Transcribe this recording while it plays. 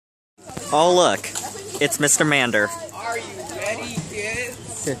Oh look, it's Mr. Mander. Are you ready,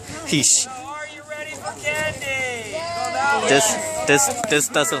 kids? Are you ready for candy? This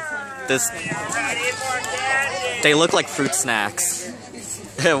doesn't. They look like fruit snacks.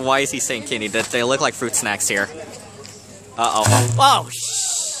 Why is he saying candy? They look like fruit snacks here. Uh oh. Oh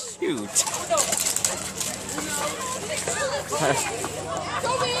shoot.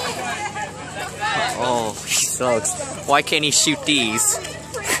 Oh, he sucks. Why can't he shoot these?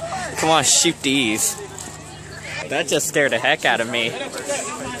 Come on, shoot these. That just scared the heck out of me.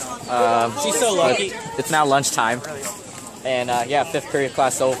 She's so lucky. It's now lunchtime. And yeah, 5th period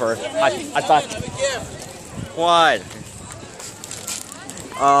class over. I thought... What?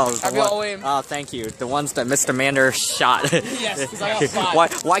 Oh, thank you. The ones that Mr. Mander shot. Yes, 'cause I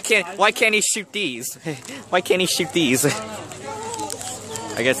got 5. Why can't he shoot these? Why can't he shoot these?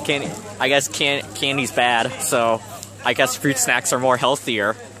 I guess candy's bad, so I guess fruit snacks are more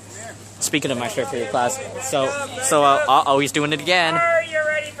healthier. Speaking of my 5th period class, so he's doing it again. Are you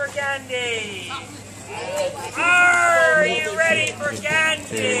ready for candy? Are you ready for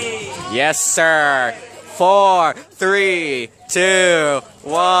candy? Yes, sir. 4, 3, 2,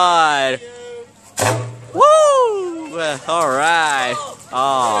 1. Woo! All right.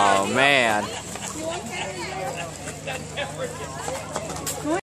 Oh man.